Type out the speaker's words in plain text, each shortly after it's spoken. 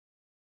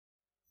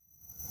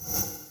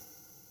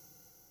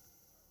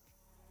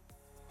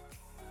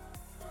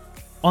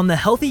On the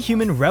Healthy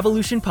Human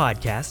Revolution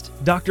podcast,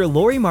 Dr.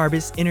 Lori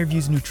Marbas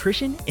interviews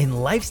nutrition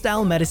and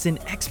lifestyle medicine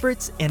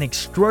experts and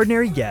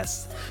extraordinary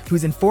guests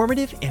whose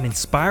informative and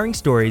inspiring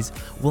stories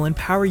will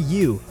empower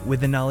you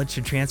with the knowledge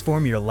to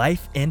transform your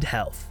life and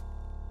health.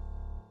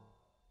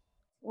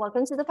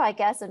 Welcome to the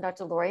podcast. I'm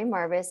Dr. Lori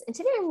Marbas, and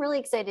today I'm really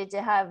excited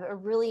to have a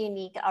really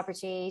unique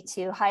opportunity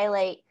to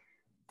highlight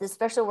the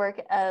special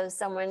work of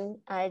someone,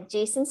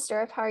 Jason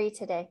Stirrup. How are you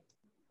today?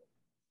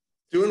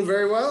 Doing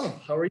very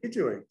well. How are you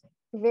doing?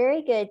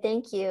 Very good,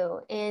 thank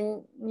you.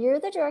 And you're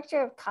the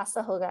director of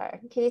Casa Hogar.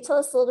 Can you tell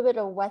us a little bit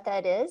of what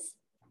that is?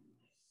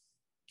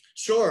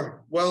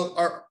 Sure. Well,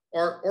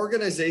 our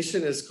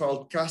organization is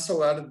called Casa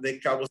Hogar de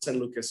Cabo San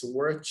Lucas.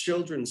 We're a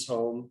children's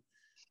home.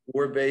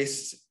 We're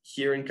based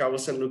here in Cabo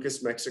San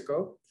Lucas,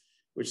 Mexico,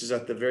 which is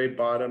at the very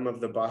bottom of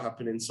the Baja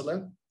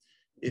Peninsula.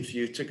 If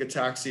you took a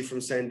taxi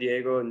from San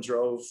Diego and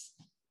drove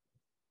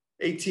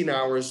 18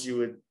 hours, you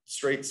would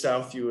straight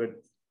south, you would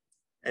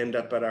end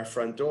up at our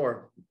front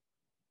door.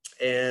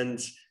 And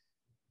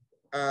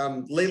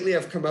lately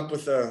I've come up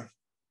with an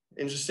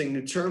interesting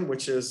new term,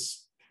 which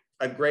is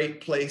a great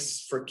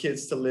place for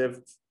kids to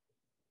live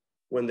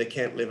when they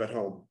can't live at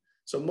home.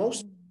 So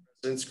most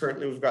residents,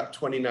 currently we've got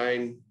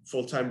 29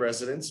 full-time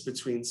residents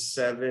between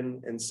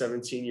 7 and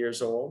 17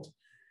 years old.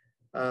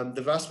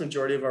 The vast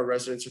majority of our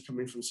residents are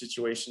coming from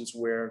situations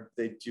where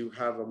they do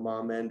have a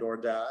mom and or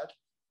dad.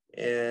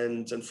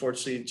 And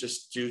unfortunately,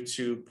 just due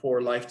to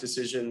poor life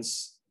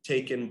decisions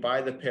taken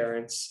by the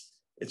parents,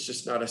 it's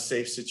just not a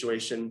safe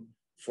situation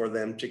for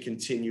them to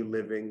continue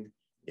living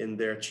in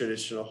their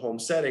traditional home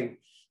setting.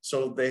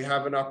 So they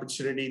have an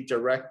opportunity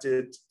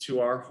directed to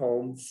our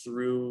home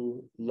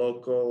through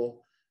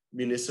local,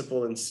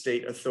 municipal, and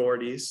state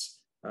authorities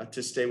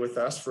to stay with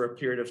us for a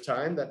period of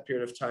time. That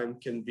period of time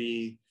can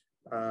be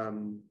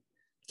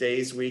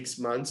days, weeks,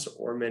 months,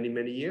 or many,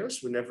 many years.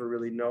 We never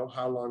really know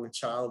how long a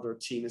child or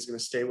teen is going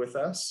to stay with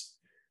us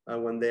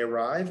when they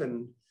arrive.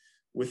 And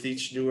with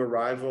each new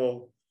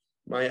arrival,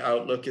 my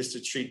outlook is to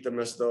treat them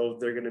as though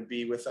they're going to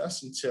be with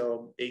us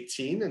until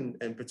 18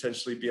 and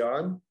potentially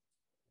beyond.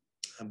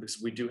 Because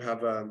we do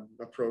have a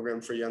program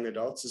for young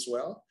adults as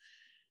well.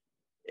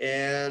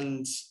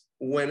 And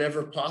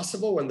whenever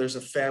possible, when there's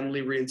a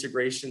family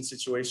reintegration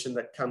situation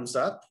that comes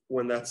up,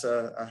 when that's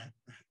a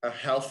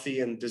healthy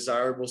and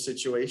desirable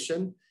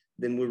situation,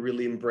 then we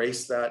really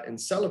embrace that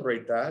and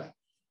celebrate that.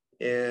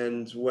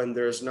 And when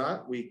there's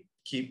not, we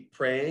keep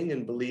praying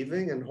and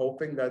believing and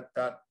hoping that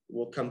that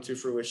will come to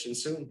fruition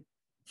soon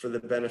for the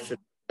benefit of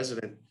the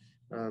resident.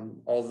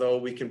 Although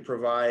we can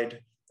provide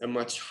a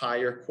much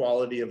higher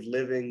quality of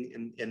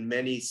living in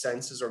many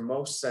senses or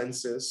most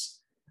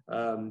senses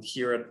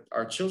here at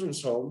our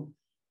children's home,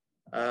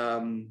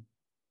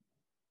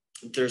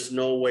 there's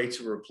no way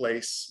to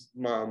replace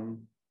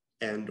mom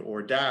and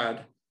or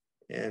dad.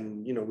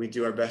 And, you know, we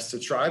do our best to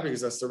try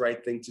because that's the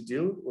right thing to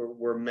do.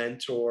 We're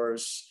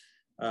mentors,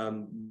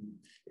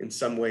 in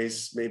some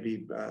ways,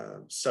 maybe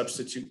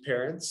substitute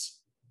parents.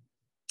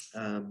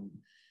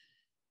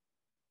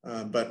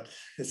 But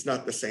it's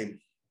not the same.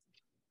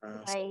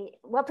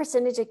 What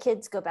percentage of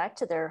kids go back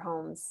to their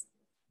homes?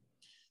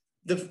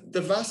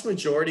 The vast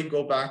majority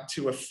go back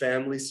to a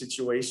family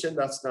situation.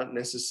 That's not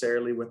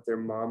necessarily with their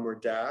mom or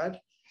dad.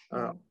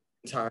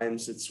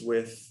 Sometimes it's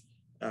with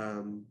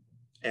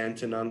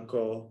aunt and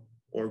uncle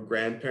or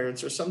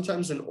grandparents, or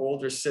sometimes an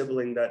older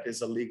sibling that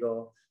is a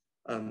legal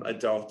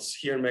adult.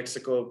 Here in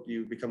Mexico,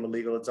 you become a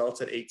legal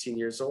adult at 18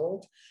 years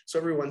old. So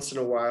every once in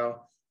a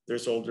while,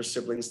 there's older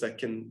siblings that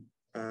can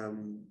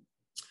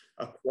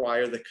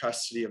acquire the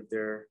custody of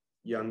their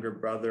younger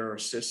brother or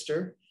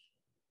sister.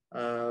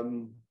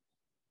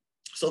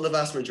 So the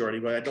vast majority,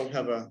 but I don't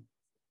have a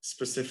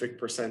specific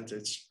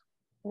percentage.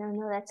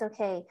 No, that's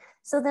okay.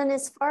 So then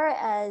as far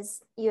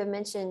as you have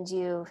mentioned,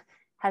 you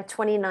have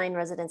 29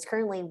 residents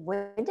currently.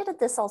 When did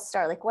this all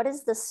start? Like, what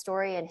is the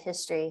story and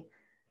history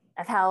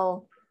of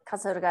how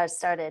Casa Hogar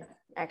started,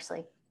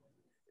 actually?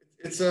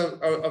 It's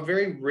a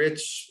very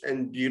rich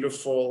and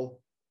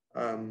beautiful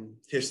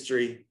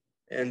history.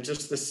 And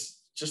just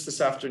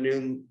this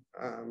afternoon,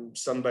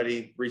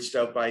 somebody reached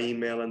out by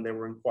email and they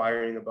were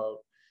inquiring about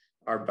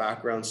our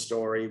background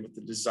story with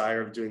the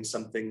desire of doing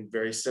something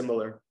very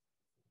similar.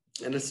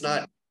 And it's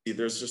not easy.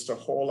 There's just a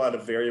whole lot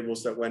of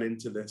variables that went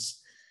into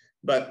this.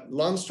 But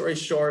long story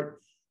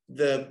short,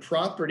 the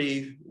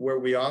property where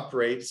we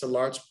operate, it's a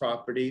large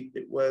property.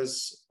 It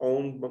was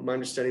owned, my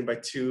understanding, by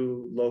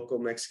 2 local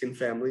Mexican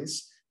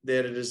families. They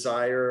had a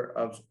desire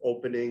of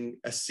opening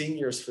a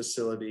seniors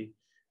facility.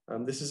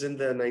 This is in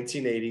the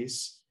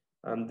 1980s.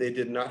 They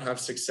did not have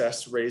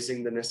success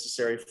raising the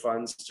necessary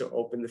funds to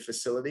open the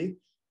facility,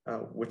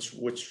 which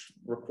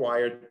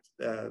required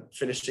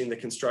finishing the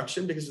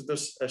construction because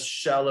there's a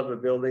shell of a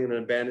building, an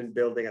abandoned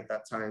building at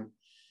that time,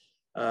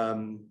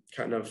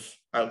 kind of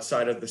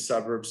outside of the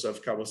suburbs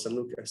of Cabo San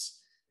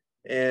Lucas.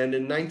 And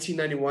in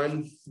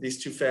 1991,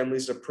 these 2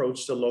 families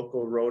approached a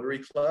local Rotary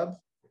Club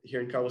here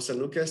in Cabo San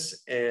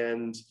Lucas,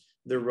 and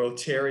the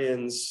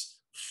Rotarians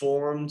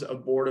formed a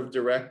board of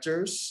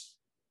directors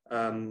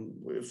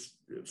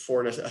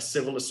for a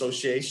civil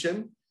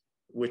association,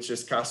 which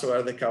is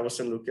Caso de Cabo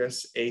San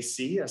Lucas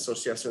AC,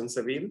 Asociación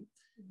Civil.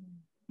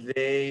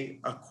 They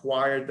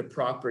acquired the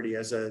property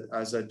as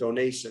a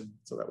donation.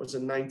 So that was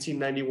in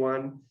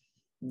 1991.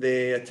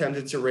 They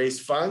attempted to raise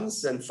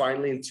funds, and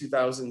finally in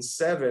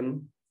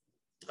 2007,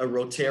 a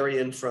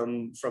Rotarian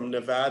from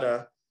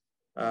Nevada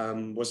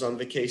was on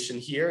vacation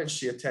here, and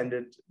she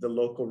attended the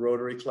local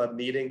Rotary Club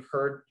meeting,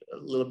 heard a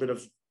little bit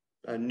of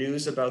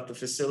news about the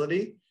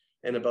facility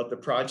and about the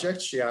project.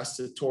 She asked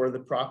to tour the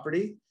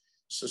property.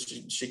 So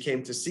she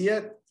came to see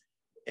it.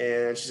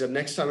 And she said,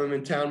 next time I'm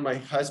in town, my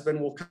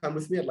husband will come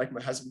with me. I'd like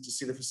my husband to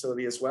see the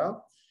facility as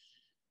well.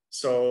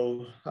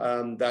 So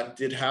that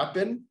did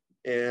happen.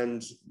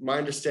 And my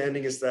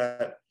understanding is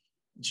that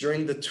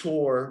during the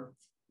tour,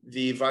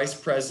 the vice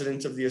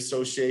president of the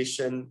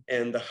association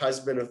and the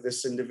husband of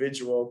this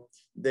individual,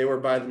 they were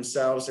by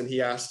themselves, and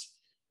he asked,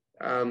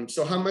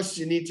 so how much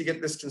do you need to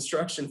get this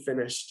construction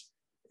finished?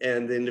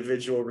 And the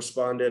individual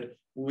responded,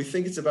 well, we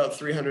think it's about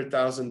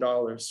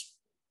 $300,000.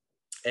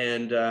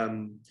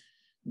 And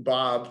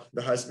Bob,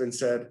 the husband,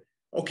 said,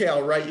 okay,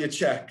 I'll write you a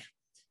check.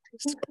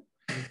 So,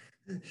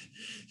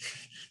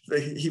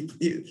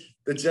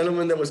 the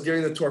gentleman that was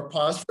giving the tour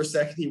paused for a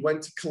second. He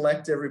went to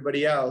collect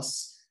everybody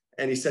else.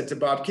 And he said to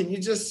Bob, can you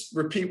just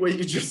repeat what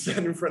you just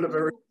said in front of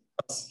everybody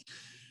else?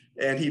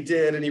 And he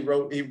did, and he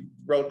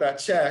wrote that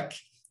check.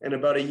 And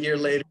about a year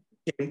later,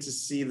 he came to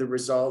see the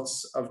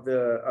results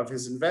of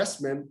his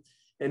investment.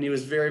 And he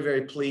was very,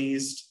 very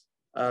pleased.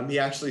 He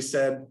actually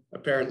said,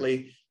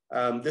 apparently,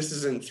 this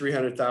isn't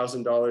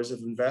 $300,000 of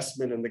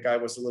investment. And the guy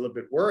was a little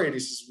bit worried. He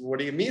says, what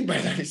do you mean by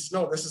that? He says,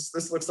 no,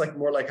 this looks like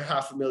more like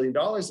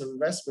 $500,000 of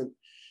investment.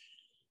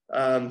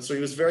 So he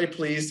was very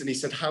pleased, and he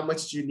said, how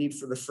much do you need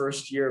for the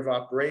first year of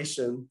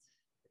operation?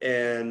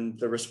 And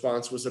the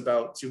response was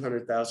about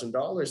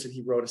 $200,000. And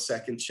he wrote a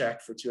second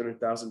check for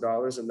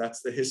 $200,000. And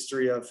that's the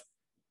history of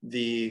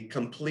the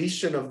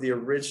completion of the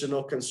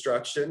original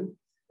construction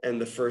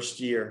and the first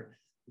year.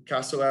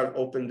 Caso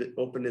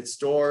opened its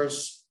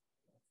doors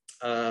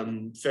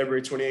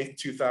February 28th,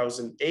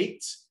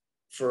 2008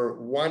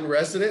 for one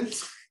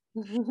resident.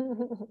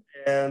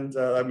 And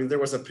I mean, there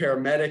was a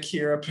paramedic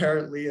here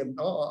apparently, and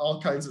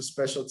all kinds of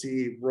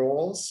specialty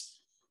roles,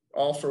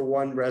 all for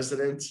one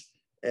resident.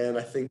 And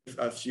I think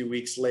a few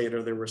weeks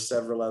later, there were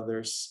several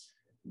others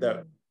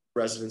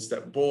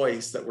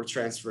boys that were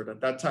transferred.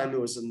 At that time,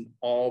 it was an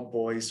all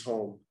boys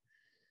home.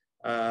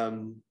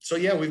 So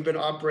yeah, we've been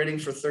operating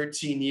for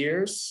 13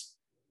 years.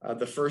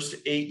 The first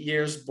 8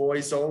 years,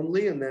 boys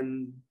only. And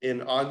then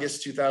in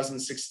August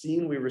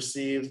 2016, we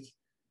received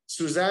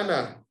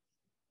Susanna,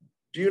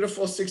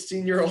 beautiful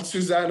 16-year-old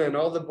Susanna, and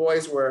all the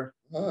boys were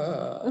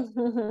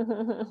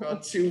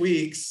about 2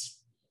 weeks.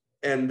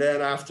 And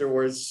then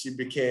afterwards, she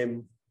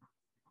became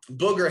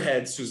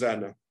Boogerhead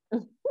Susanna.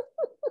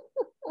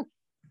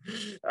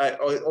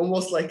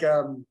 Almost like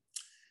a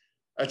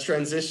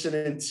transition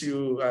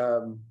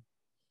into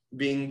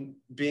being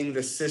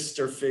the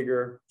sister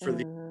figure for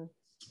the.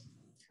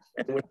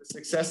 And with the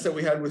success that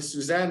we had with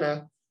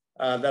Susanna,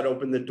 that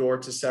opened the door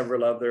to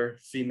several other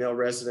female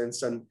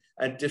residents. And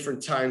at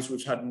different times,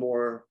 we've had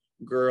more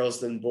girls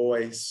than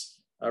boys.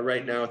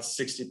 Right now, it's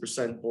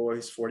 60%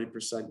 boys,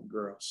 40%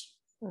 girls.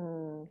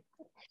 And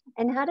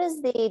how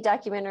does the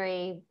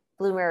documentary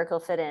Blue Miracle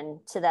fit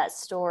into that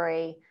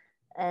story?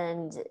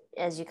 And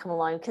as you come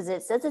along, because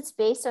it says it's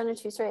based on a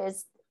true story,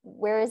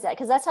 where is that?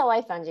 Because that's how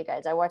I found you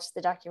guys. I watched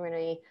the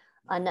documentary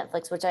on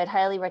Netflix, which I'd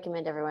highly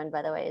recommend everyone,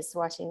 by the way, is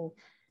watching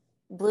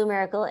Blue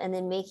Miracle and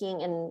then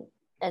making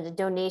a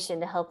donation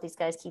to help these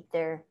guys keep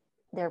their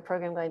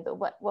program going. But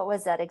what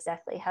was that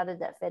exactly? How did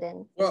that fit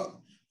in?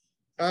 Well,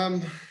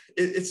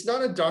 it's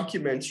not a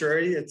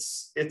documentary.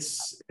 It's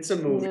a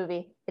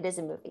movie. It is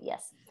a movie,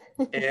 yes.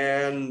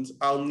 And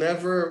I'll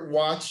never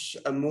watch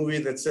a movie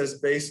that says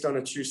based on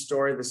a true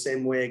story the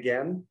same way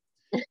again,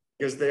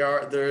 because there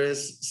were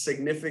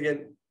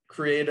significant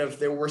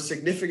creative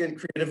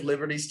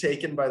liberties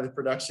taken by the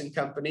production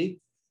company.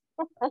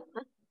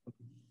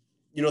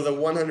 You know, the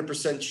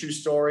 100% true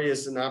story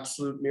is an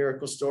absolute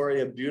miracle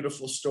story, a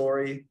beautiful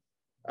story.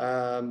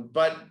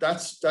 But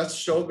that's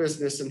show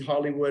business, and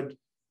Hollywood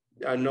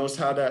knows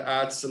how to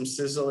add some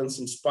sizzle and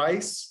some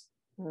spice.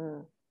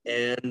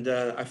 And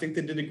I think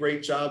they did a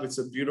great job. It's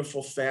a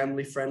beautiful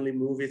family-friendly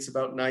movie. It's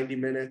about 90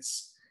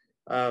 minutes,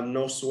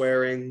 no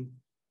swearing,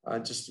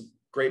 just a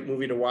great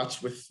movie to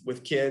watch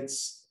with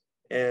kids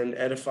and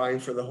edifying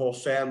for the whole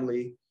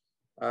family.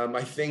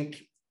 I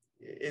think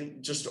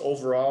just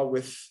overall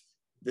with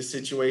the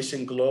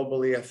situation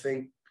globally, I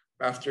think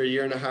after a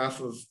year and a half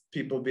of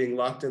people being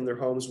locked in their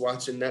homes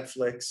watching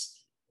Netflix,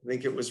 I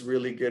think it was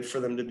really good for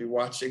them to be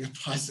watching a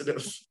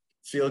positive,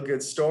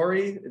 feel-good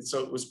story. And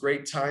so it was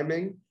great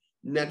timing.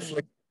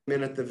 Netflix came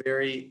in at the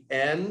very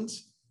end.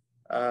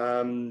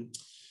 But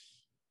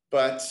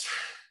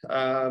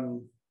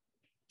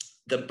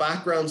the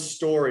background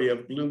story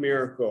of Blue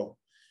Miracle,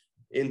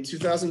 in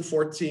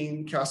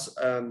 2014,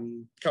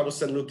 Cabo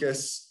San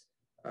Lucas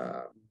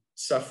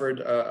suffered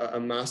a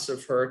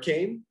massive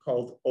hurricane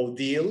called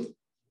Odile.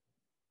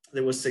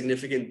 there was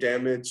significant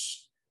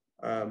damage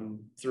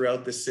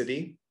throughout the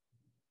city.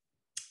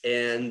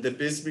 And the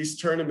Bisbee's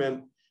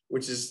tournament,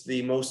 which is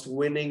the most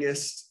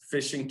winningest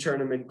fishing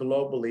tournament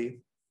globally,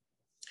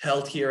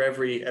 held here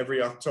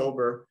every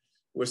October,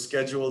 was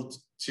scheduled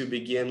to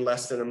begin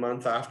less than a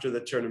month after the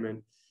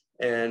tournament.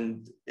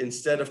 And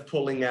instead of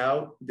pulling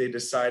out, they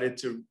decided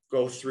to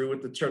go through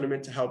with the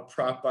tournament to help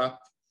prop up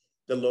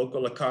the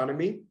local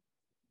economy.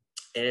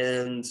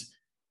 And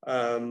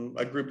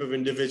a group of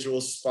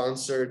individuals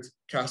sponsored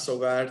Caso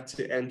Verde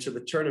to enter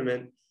the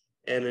tournament.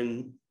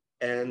 And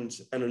an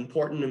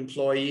important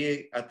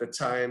employee at the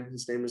time,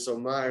 his name is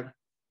Omar,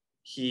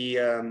 he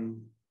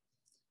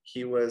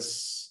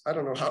was, I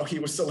don't know how he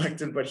was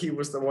selected, but he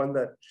was the one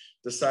that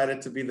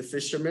decided to be the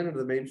fisherman, or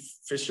the main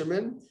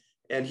fisherman.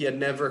 And he had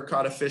never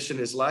caught a fish in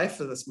his life,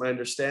 so that's my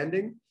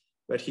understanding.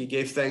 But he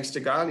gave thanks to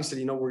God, and he said,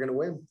 you know, we're going to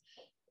win.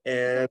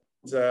 And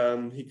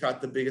he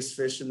caught the biggest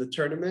fish in the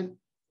tournament,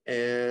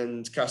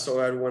 and Caso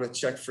Verde won a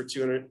check for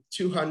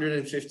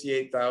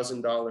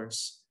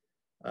 $258,000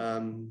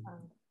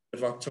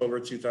 of October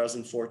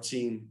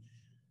 2014.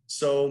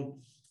 So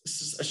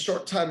a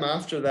short time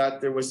after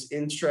that, there was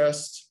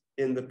interest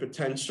in the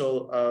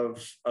potential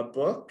of a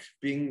book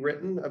being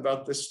written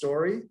about this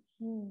story.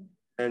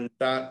 And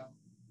that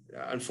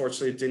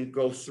unfortunately didn't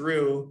go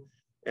through.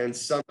 And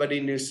somebody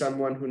knew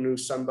someone who knew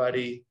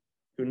somebody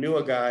who knew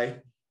a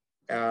guy.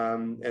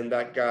 And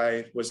that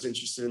guy was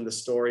interested in the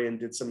story and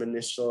did some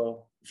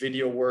initial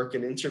video work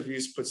and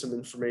interviews, put some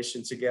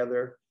information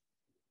together.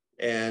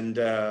 And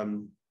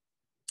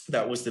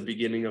that was the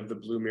beginning of the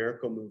Blue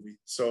Miracle movie.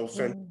 So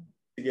to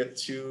get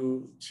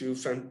two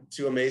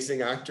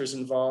amazing actors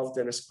involved,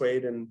 Dennis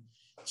Quaid and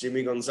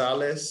Jimmy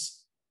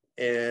Gonzalez,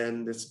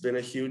 and it's been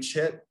a huge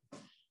hit.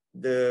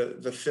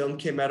 The film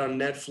came out on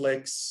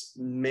Netflix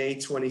May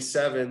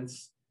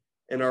 27th,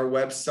 and our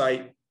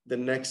website the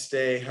next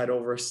day had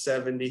over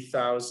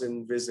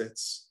 70,000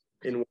 visits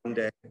in one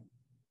day.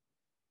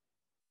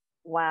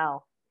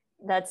 Wow,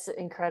 that's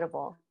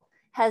incredible.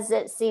 Has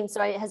it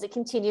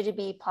continued to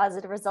be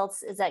positive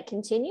results? Is that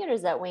continued, or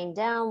is that weighing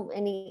down?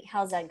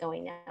 How's that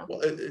going now?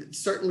 Well, it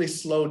certainly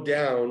slowed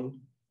down,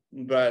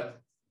 but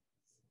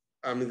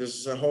I mean,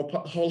 there's a whole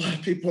lot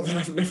of people that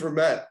I've never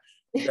met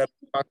that are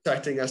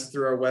contacting us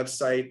through our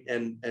website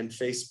and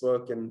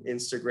Facebook and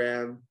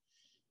Instagram.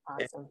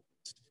 Awesome. And,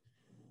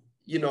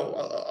 you know,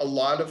 a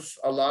lot of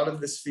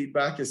this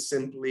feedback is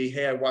simply,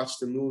 hey, I watched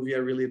the movie. I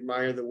really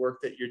admire the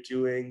work that you're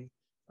doing.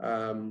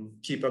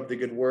 Keep up the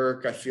good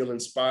work. I feel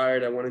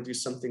inspired. I want to do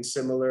something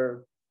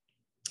similar.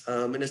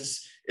 And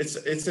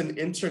it's an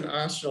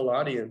international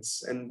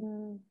audience.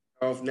 And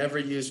I've never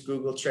used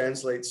Google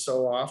Translate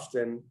so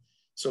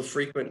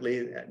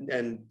frequently,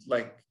 and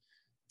like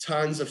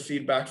tons of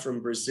feedback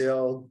from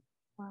Brazil,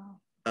 wow.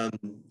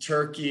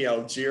 Turkey,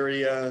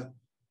 Algeria,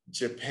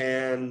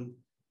 Japan,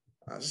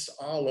 just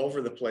all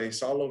over the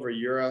place, all over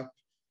Europe.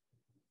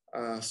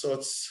 So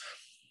it's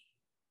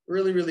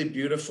really, really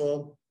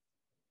beautiful.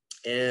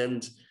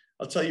 And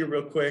I'll tell you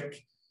real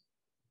quick,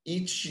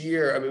 each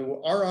year, I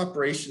mean, our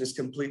operation is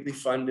completely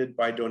funded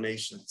by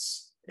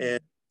donations.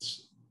 And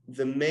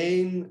the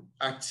main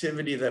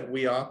activity that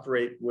we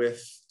operate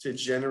with to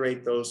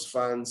generate those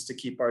funds to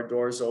keep our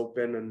doors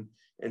open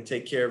and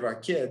take care of our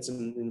kids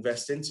and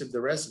invest into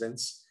the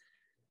residents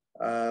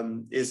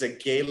is a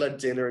gala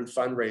dinner and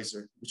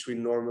fundraiser, which we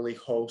normally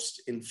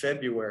host in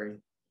February.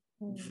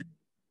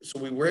 So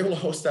we were able to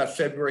host that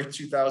February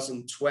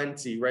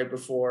 2020, right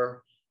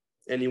before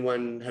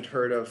anyone had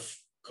heard of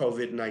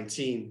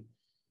COVID-19.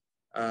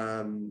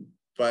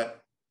 But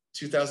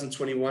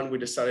 2021, we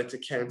decided to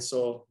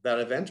cancel that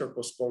event or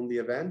postpone the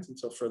event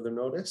until further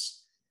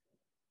notice.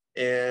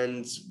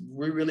 And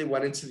we really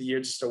went into the year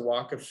just a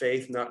walk of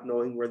faith, not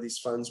knowing where these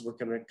funds were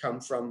going to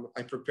come from.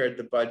 I prepared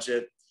the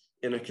budget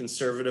in a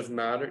conservative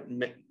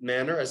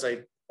manner, as I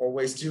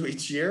always do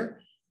each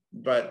year.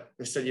 But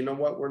I said, you know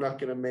what, we're not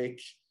going to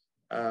make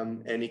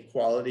any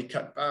quality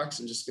cutbacks.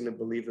 I'm just going to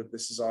believe that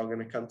this is all going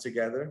to come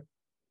together.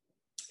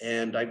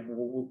 And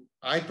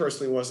I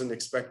personally wasn't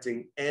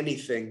expecting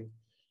anything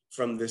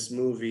from this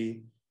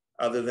movie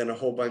other than a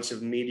whole bunch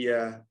of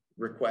media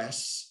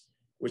requests,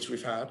 which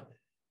we've had.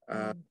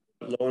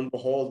 Lo and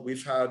behold,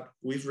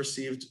 we've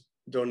received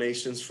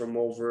donations from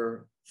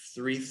over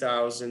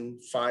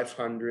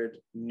 3,500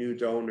 new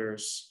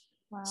donors.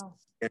 Wow.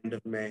 End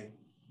of May.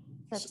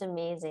 That's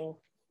amazing.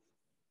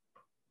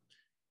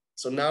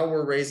 So now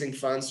we're raising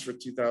funds for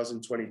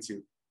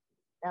 2022.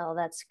 Oh,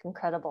 that's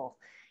incredible.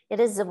 It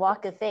is a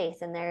walk of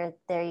faith, and there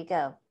you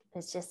go.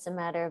 It's just a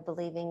matter of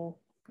believing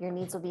your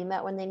needs will be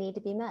met when they need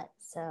to be met.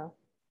 So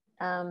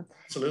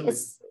absolutely.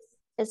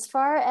 As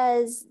far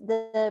as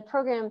the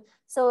program,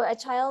 so a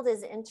child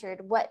is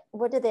entered, what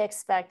do they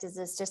expect? Is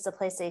this just a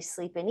place they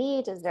sleep and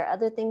eat? Is there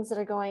other things that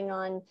are going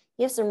on?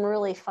 You have some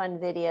really fun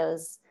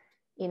videos,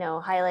 you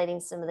know,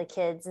 highlighting some of the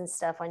kids and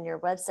stuff on your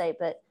website,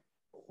 but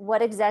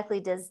what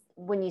exactly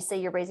when you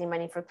say you're raising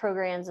money for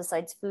programs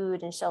besides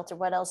food and shelter,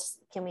 what else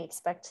can we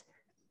expect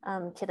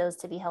kiddos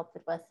to be helped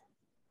with?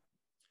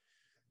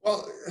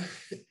 Well,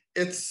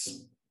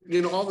 it's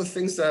all the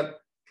things that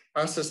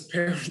us as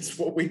parents,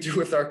 what we do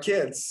with our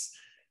kids.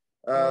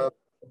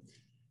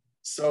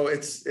 So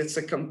it's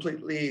a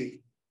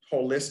completely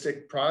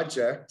holistic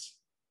project.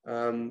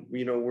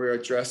 We're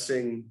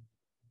addressing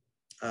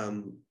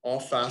all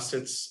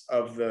facets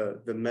of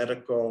the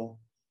medical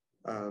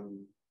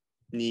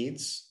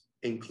needs,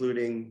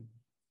 including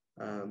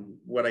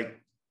what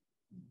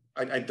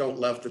I don't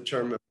love the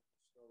term of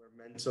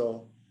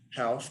mental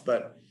health,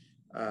 but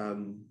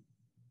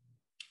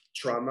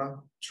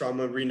trauma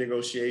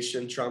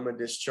renegotiation, trauma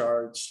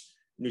discharge,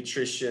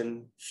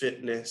 nutrition,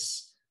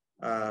 fitness,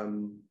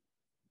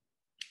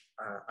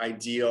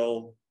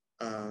 ideal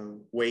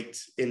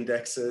weight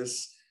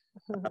indexes,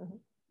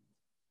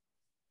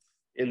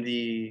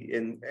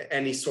 in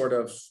any sort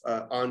of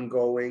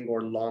ongoing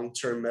or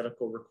long-term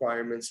medical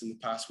requirements. In the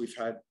past, we've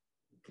had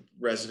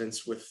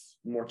residents with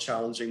more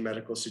challenging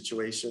medical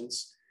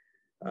situations,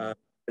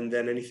 and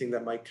then anything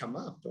that might come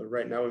up. But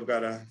right now, we've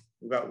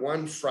got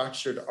one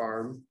fractured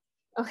arm.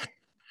 Okay.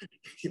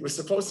 He was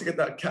supposed to get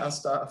that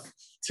cast off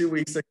 2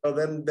 weeks ago,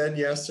 then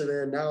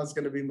yesterday, and now it's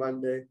going to be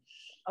Monday.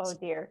 Oh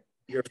dear.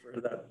 Here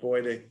for that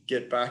boy to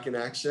get back in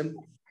action.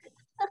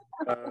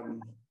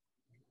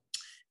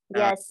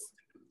 Yes.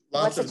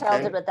 What's a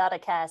childhood dental, without a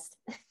cast?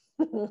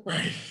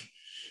 right.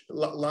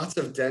 Lots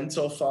of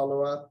dental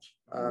follow-up.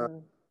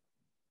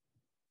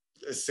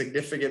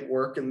 Significant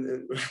work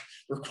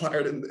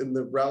required in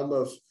the realm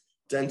of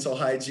dental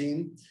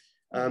hygiene.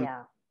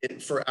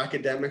 For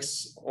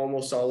academics,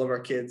 almost all of our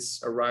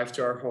kids arrive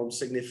to our home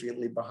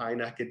significantly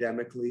behind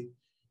academically.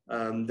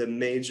 The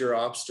major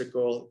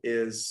obstacle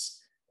is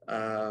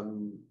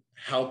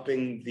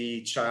helping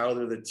the child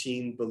or the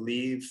teen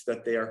believe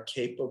that they are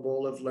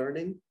capable of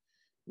learning.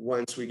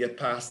 Once we get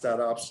past that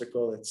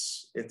obstacle,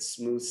 it's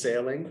smooth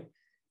sailing,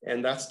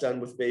 and that's done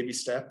with baby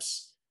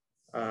steps.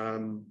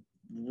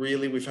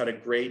 Really, we've had a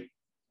great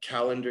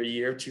calendar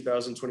year.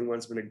 2021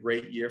 has been a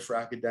great year for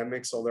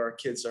academics, although our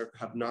kids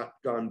have not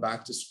gone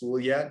back to school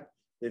yet.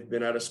 They've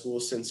been out of school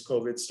since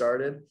COVID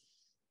started.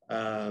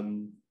 I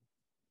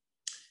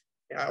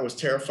was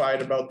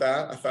terrified about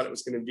that. I thought it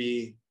was going to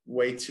be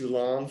way too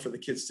long for the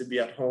kids to be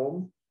at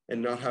home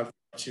and not have the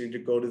opportunity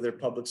to go to their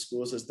public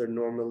schools as they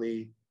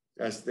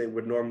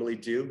would normally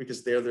do,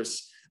 because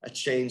there's a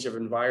change of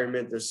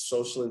environment, there's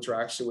social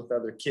interaction with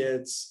other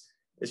kids.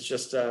 It's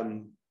just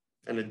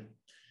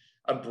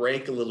a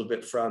break a little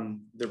bit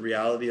from the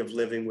reality of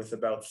living with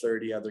about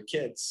 30 other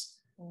kids.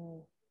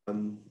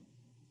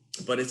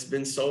 But it's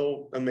been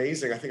so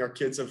amazing. I think our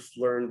kids have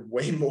learned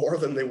way more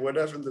than they would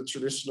have in the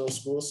traditional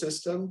school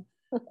system.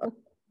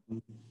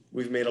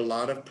 We've made a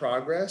lot of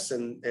progress,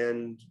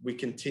 and we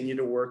continue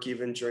to work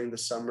even during the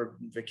summer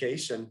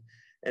vacation.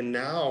 And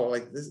now,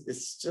 like this,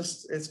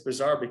 it's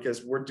bizarre,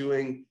 because we're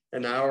doing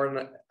an hour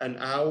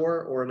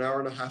or an hour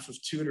and a half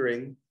of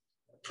tutoring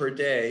per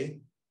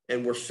day,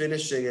 and we're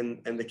finishing,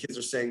 and the kids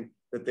are saying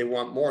that they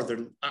want more.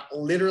 They're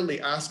literally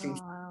asking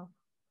for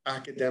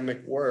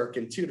academic work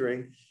and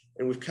tutoring,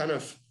 and we've kind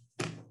of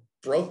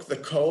broke the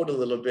code a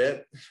little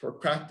bit, or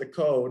cracked the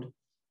code,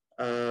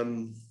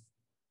 and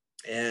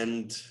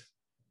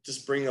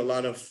just bring a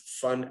lot of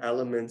fun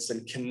elements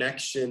and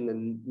connection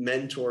and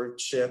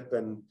mentorship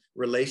and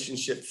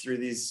relationship through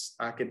these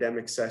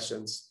academic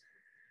sessions.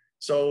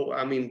 So,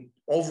 I mean,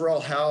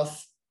 overall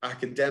health,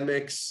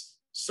 academics,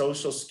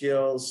 social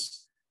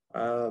skills, I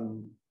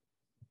don't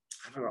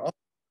know,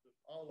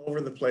 all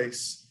over the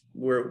place.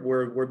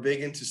 We're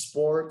big into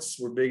sports.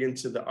 We're big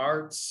into the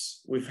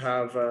arts. We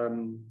have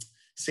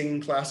singing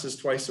classes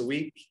twice a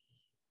week.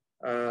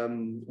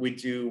 We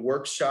do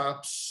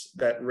workshops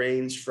that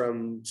range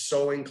from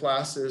sewing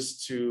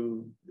classes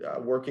to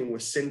working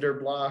with cinder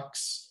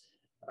blocks,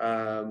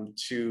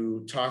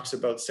 to talks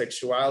about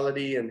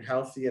sexuality and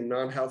healthy and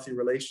non-healthy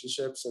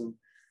relationships, and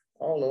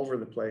all over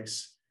the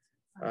place.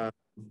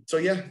 So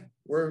yeah,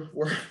 we're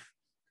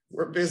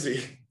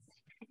busy.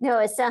 No,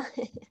 it's a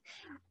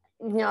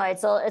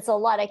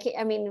lot.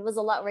 I mean, it was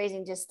a lot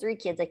raising just 3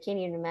 kids. I can't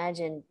even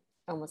imagine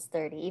almost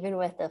 30, even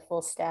with the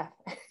full staff.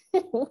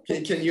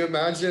 Can you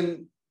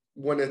imagine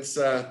when it's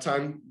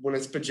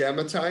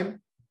pajama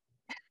time?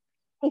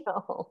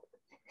 No,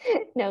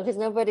 because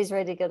nobody's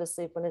ready to go to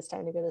sleep when it's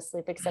time to go to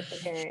sleep, except the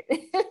parent.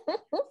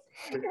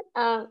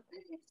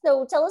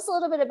 So tell us a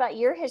little bit about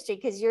your history,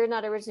 because you're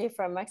not originally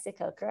from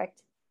Mexico,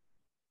 correct?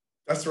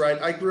 That's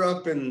right. I grew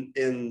up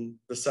in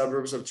the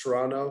suburbs of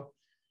Toronto.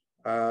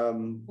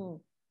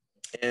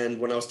 And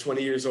when I was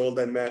 20 years old,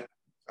 I met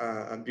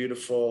a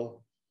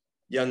beautiful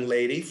young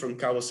lady from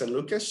Cabo San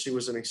Lucas. She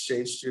was an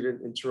exchange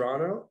student in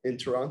Toronto.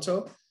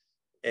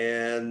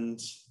 And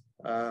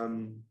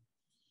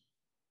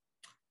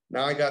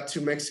now I got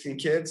 2 Mexican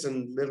kids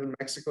and live in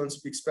Mexico and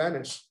speak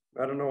Spanish.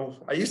 I don't know.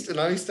 I used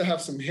to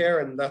have some hair,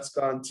 and that's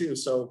gone too.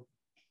 So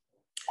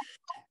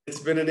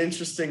it's been an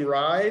interesting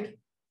ride.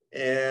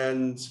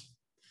 And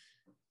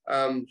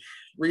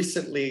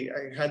recently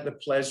I had the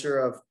pleasure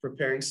of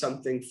preparing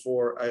something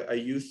for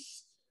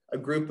a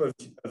group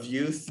of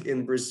youth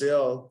in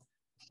Brazil.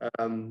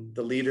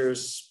 The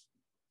leaders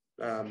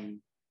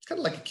kind kind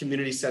of like a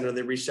community center.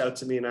 They reached out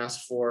to me and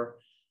asked for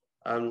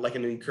like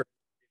an encouragement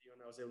video,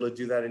 and I was able to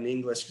do that in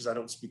English because I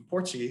don't speak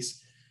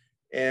Portuguese.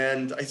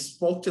 And I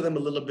spoke to them a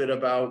little bit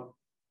about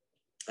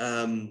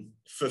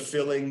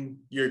fulfilling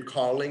your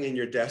calling and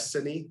your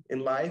destiny in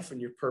life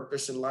and your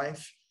purpose in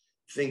life.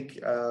 I think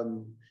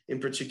in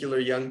particular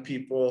young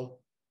people,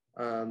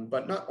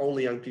 but not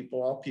only young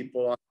people, all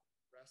people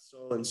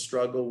wrestle and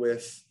struggle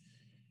with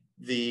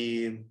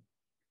the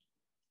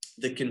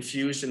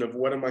confusion of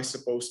what am I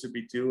supposed to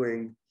be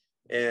doing.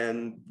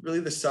 And really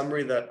the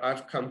summary that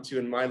I've come to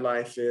in my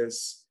life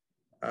is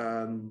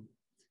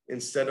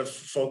instead of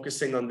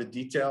focusing on the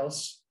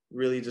details,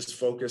 really just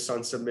focus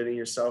on submitting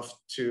yourself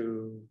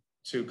to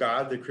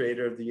God, the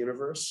creator of the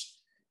universe,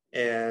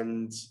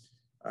 and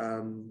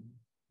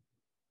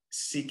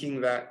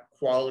seeking that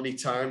quality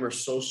time or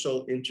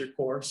social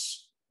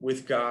intercourse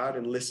with God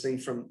and listening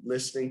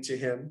to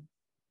him.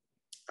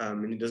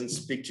 And he doesn't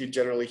speak to you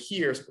generally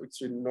here, speaks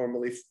to you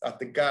normally at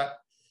the gut.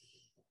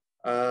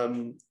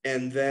 And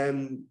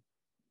then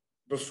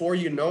before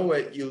you know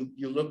it,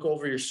 you look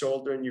over your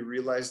shoulder and you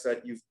realize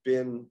that you've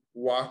been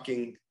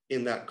walking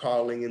in that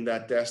calling, in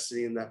that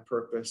destiny, in that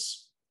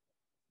purpose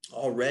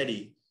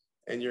already.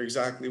 And you're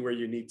exactly where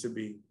you need to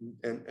be.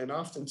 And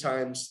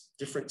oftentimes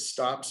different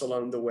stops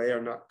along the way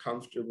are not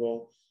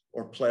comfortable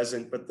or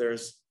pleasant, but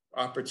there's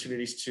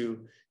opportunities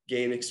to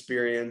gain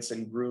experience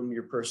and groom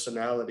your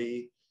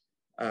personality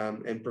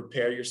and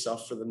prepare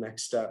yourself for the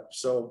next step.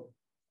 So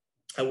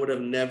I would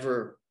have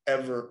never,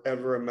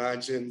 ever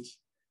imagined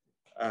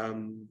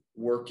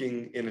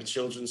working in a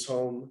children's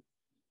home.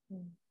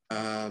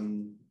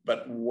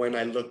 But when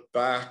I look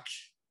back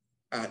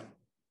at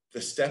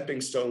the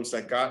stepping stones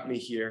that got me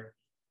here,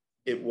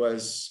 it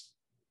was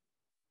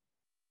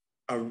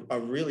a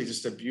really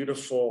just a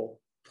beautiful,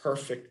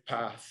 perfect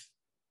path.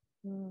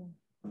 A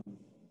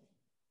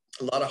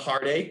lot of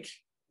heartache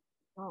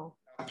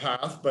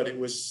path, but it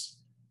was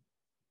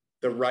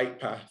the right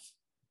path.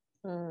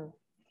 So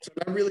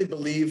I really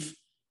believe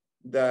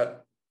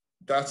that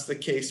that's the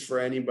case for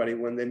anybody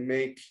when they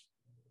make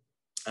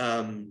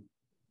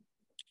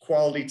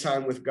quality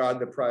time with God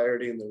the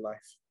priority in their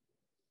life.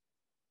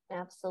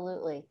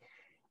 Absolutely.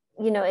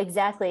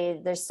 Exactly.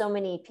 There's so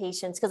many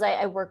patients, because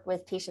I work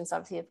with patients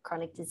obviously of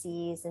chronic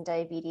disease and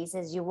diabetes.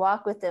 As you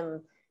walk with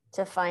them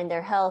to find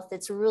their health,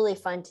 it's really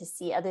fun to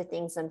see other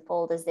things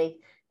unfold as they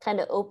kind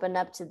of open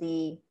up to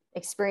the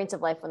experience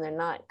of life when they're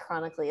not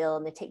chronically ill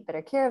and they take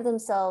better care of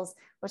themselves,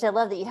 which I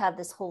love that you have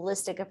this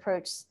holistic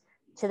approach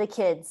to the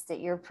kids,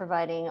 that you're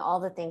providing all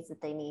the things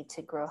that they need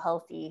to grow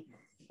healthy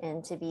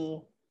and to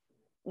be,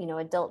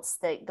 adults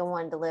that go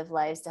on to live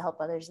lives to help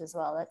others as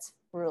well. That's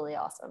really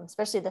awesome.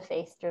 Especially the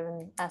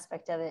faith-driven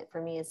aspect of it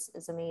for me is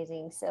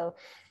amazing. So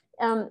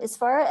as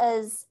far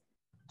as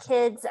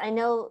kids, I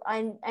know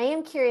I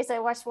am curious. I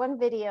watched one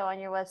video on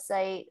your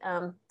website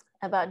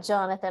about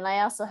Jonathan.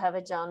 I also have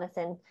a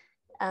Jonathan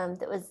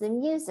that was the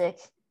music.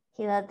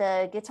 He had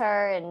the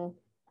guitar, and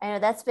I know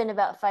that's been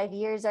about 5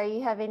 years. I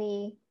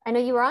know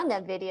you were on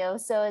that video.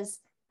 So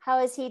how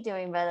is he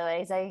doing, by the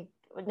way?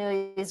 I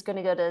know he's going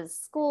to go to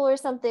school or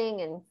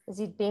something, and is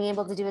he being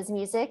able to do his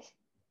music?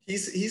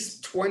 He's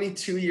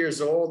 22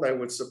 years old, I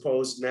would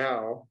suppose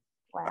now.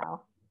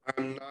 Wow.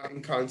 I'm not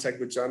in contact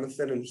with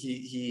Jonathan, and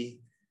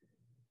he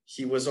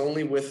was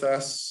only with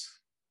us.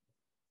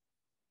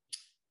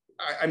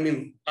 I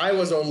mean, I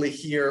was only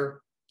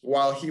here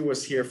while he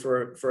was here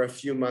for a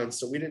few months,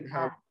 so we didn't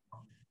have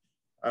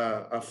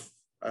a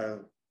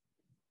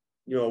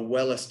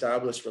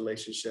well-established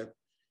relationship.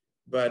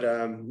 But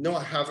no,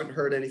 I haven't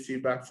heard any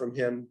feedback from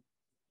him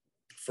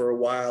for a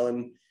while.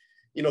 And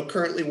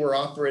currently we're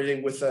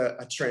operating with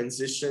a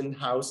transition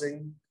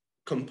housing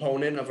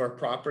component of our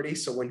property.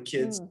 So when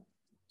kids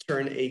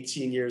turn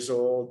 18 years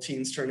old,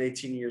 teens turn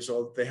 18 years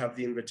old, they have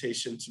the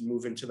invitation to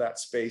move into that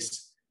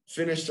space,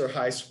 finish their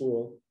high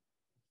school,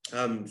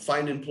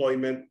 find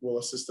employment. We'll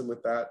assist them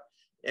with that.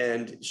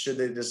 And should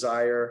they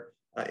desire,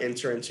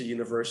 enter into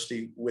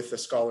university with a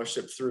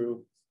scholarship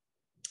through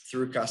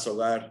Casa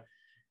Hogar.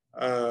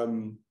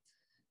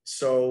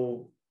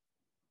 So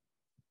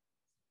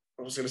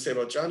I was going to say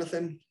about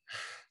Jonathan.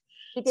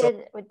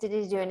 What did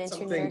he do, an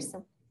intern or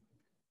something?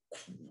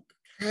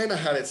 Kind of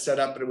had it set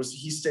up, but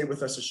he stayed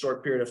with us a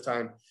short period of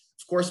time.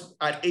 Of course,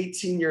 at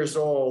 18 years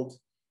old,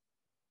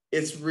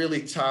 it's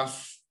really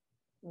tough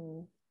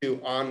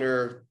to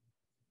honor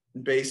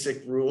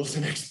basic rules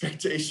and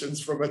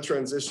expectations from a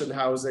transition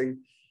housing.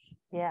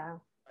 Yeah.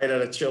 Right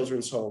at a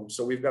children's home.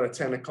 So we've got a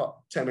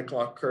 10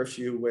 o'clock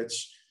curfew,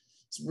 which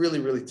is really,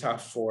 really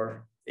tough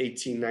for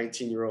 18,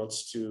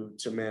 19-year-olds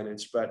to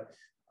manage. But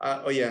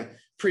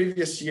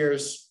previous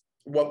years,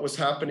 what was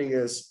happening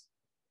is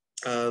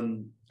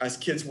as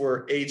kids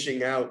were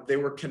aging out, they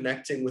were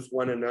connecting with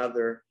one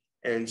another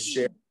and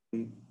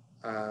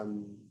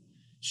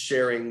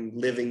sharing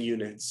living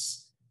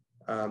units,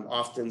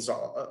 often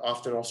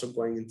also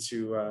going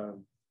into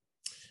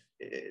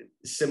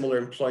similar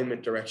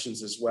employment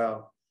directions as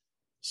well.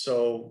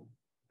 So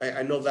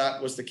I know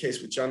that was the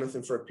case with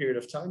Jonathan for a period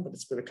of time, but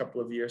it's been a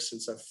couple of years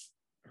since I've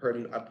heard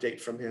an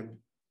update from him.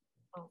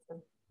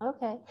 Awesome.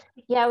 Okay.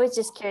 Yeah, I was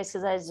just curious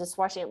because I was just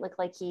watching. It looked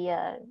like he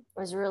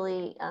was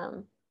really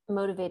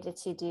motivated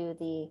to do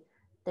the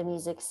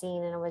music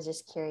scene, and I was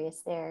just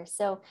curious there.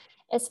 So,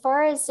 as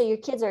far as your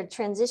kids are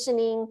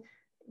transitioning,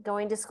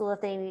 going to school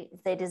if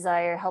they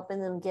desire,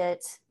 helping them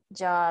get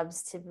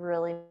jobs to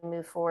really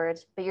move forward.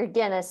 But you're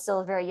again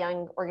still a very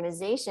young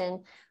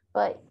organization,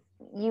 but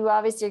you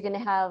obviously are going to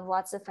have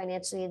lots of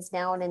financial needs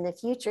now and in the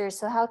future.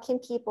 So, how can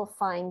people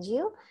find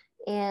you,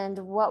 and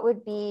what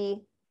would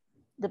be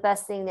the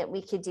best thing that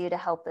we could do to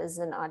help as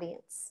an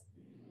audience?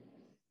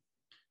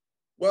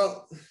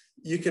 Well,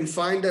 you can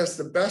find us.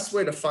 The best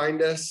way to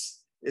find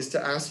us is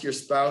to ask your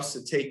spouse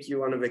to take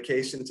you on a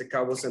vacation to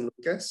Cabo San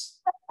Lucas.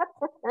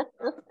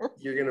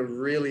 You're going to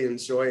really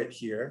enjoy it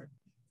here.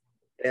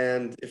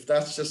 And if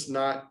that's just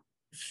not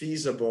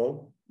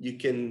feasible, you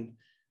can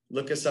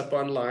look us up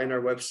online. Our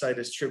website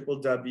is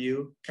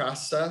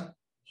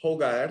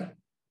www.casahogar,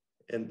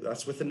 and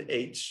that's with an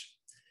H,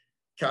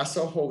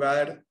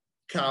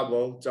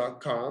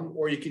 casahogarcabo.com,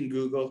 or you can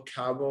Google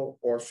Cabo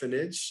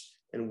Orphanage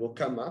and we'll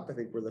come up. I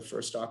think we're the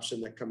first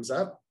option that comes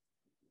up.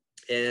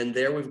 And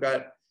there we've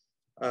got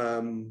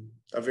a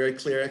very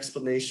clear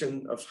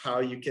explanation of how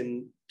you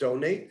can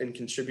donate and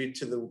contribute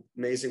to the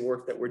amazing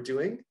work that we're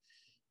doing.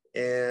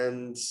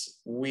 And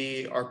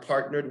we are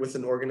partnered with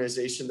an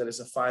organization that is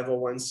a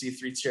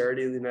 501c3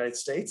 charity in the United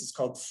States. It's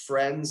called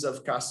Friends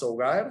of Casa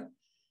Hogar.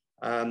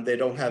 They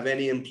don't have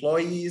any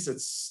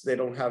employees. They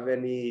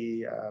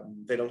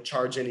don't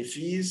charge any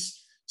fees.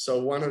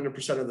 So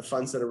 100% of the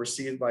funds that are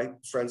received by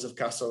Friends of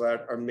Casa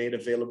Hogar are made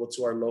available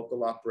to our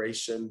local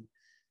operation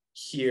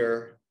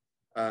here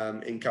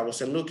in Cabo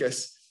San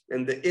Lucas.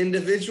 And the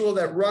individual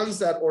that runs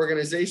that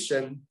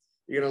organization,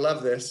 you're gonna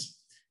love this,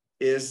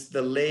 is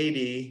the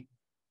lady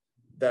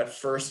that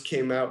first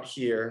came out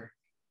here.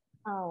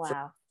 Oh,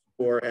 wow.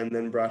 And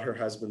then brought her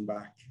husband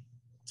back.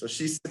 So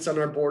she sits on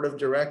our board of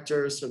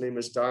directors. Her name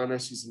is Donna.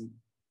 She's an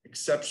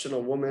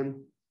exceptional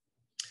woman.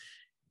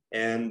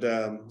 And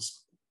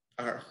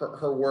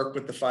her work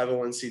with the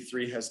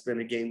 501c3 has been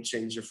a game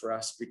changer for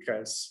us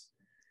because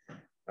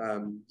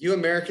you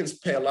Americans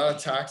pay a lot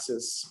of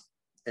taxes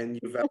and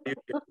you value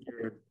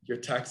your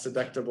tax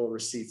deductible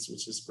receipts,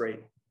 which is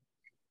great.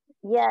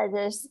 Yeah,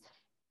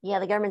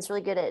 the government's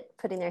really good at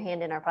putting their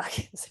hand in our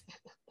pockets.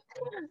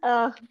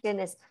 Oh,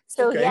 goodness.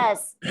 So okay.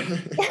 Yes,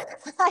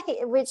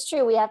 it's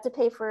true. We have to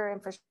pay for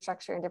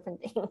infrastructure and different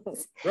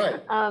things.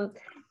 Right.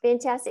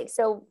 Fantastic.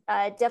 So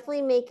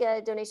definitely make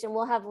a donation.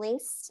 We'll have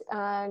links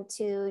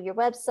to your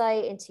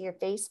website and to your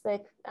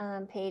Facebook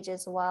page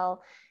as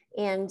well.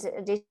 And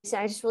Jason,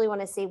 I just really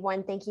want to say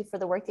thank you for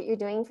the work that you're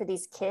doing for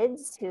these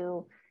kids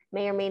who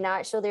may or may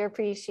not show their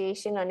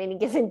appreciation on any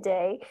given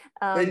day.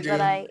 They do.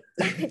 But I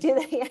do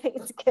that. Yeah,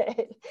 it's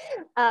good.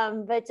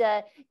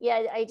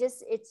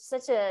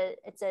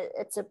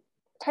 It's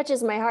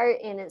touches my heart,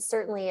 and it's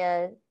certainly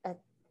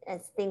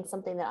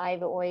something that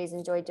I've always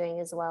enjoyed doing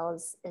as well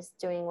as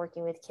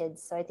working with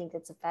kids. So I think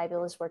it's a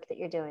fabulous work that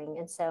you're doing.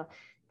 And so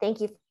thank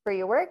you for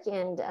your work.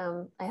 And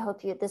I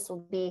hope this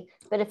will be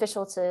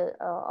beneficial to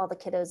all the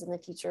kiddos in the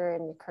future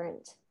and the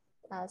current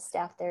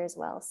staff there as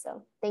well.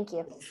 So thank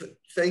you.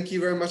 Thank you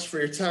very much for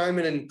your time.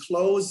 And in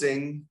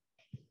closing,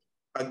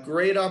 a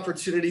great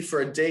opportunity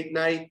for a date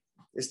night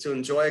is to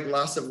enjoy a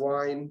glass of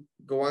wine,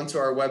 go onto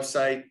our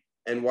website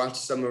and watch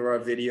some of our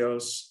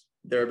videos.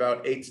 They're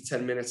about 8 to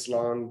 10 minutes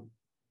long.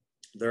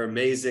 They're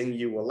amazing.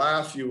 You will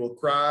laugh, you will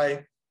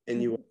cry, and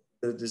you will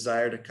have the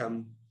desire to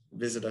come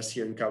visit us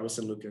here in Cabo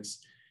San Lucas.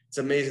 It's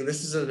amazing.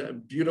 This is a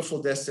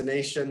beautiful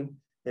destination.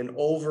 And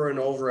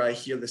over I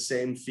hear the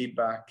same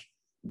feedback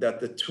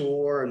that the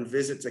tour and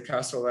visit to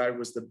Casa Hogar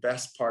was the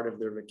best part of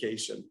their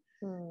vacation,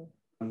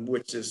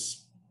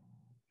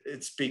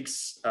 it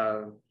speaks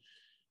an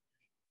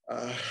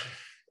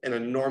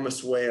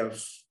enormous way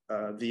of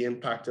the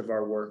impact of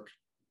our work.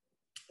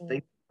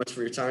 Thank you so much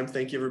for your time.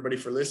 Thank you everybody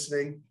for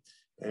listening,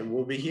 and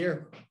we'll be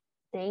here.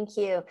 Thank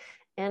you.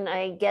 And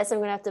I guess I'm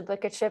gonna have to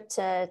book a trip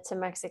to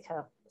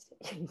Mexico.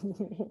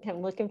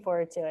 I'm looking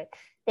forward to it.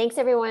 Thanks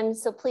everyone.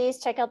 So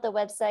please check out the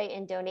website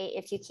and donate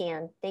if you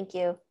can. Thank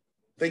you.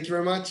 Thank you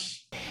very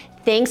much.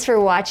 Thanks for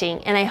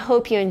watching, and I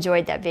hope you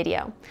enjoyed that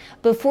video.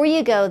 Before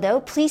you go though,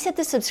 please hit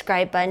the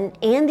subscribe button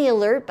and the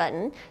alert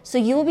button so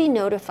you will be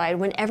notified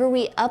whenever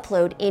we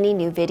upload any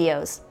new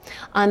videos.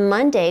 On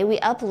Monday, we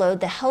upload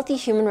the Healthy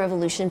Human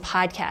Revolution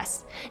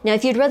podcast. Now,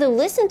 if you'd rather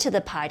listen to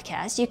the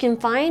podcast, you can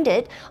find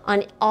it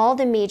on all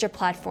the major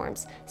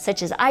platforms,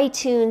 such as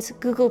iTunes,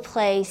 Google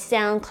Play,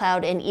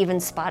 SoundCloud, and even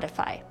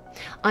Spotify.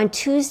 On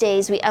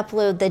Tuesdays, we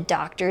upload the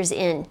Doctor's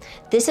In.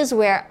 This is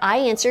where I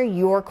answer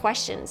your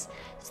questions.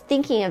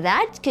 Thinking of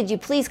that, could you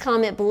please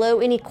comment below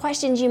any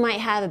questions you might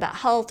have about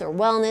health or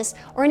wellness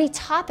or any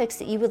topics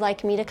that you would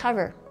like me to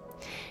cover?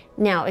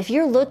 Now, if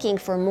you're looking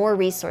for more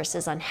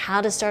resources on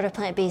how to start a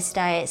plant-based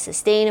diet,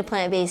 sustain a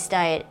plant-based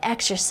diet,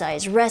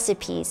 exercise,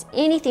 recipes,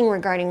 anything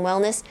regarding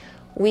wellness,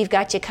 we've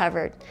got you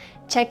covered.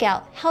 Check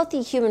out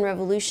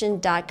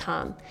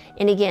healthyhumanrevolution.com.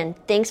 And again,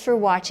 thanks for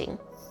watching.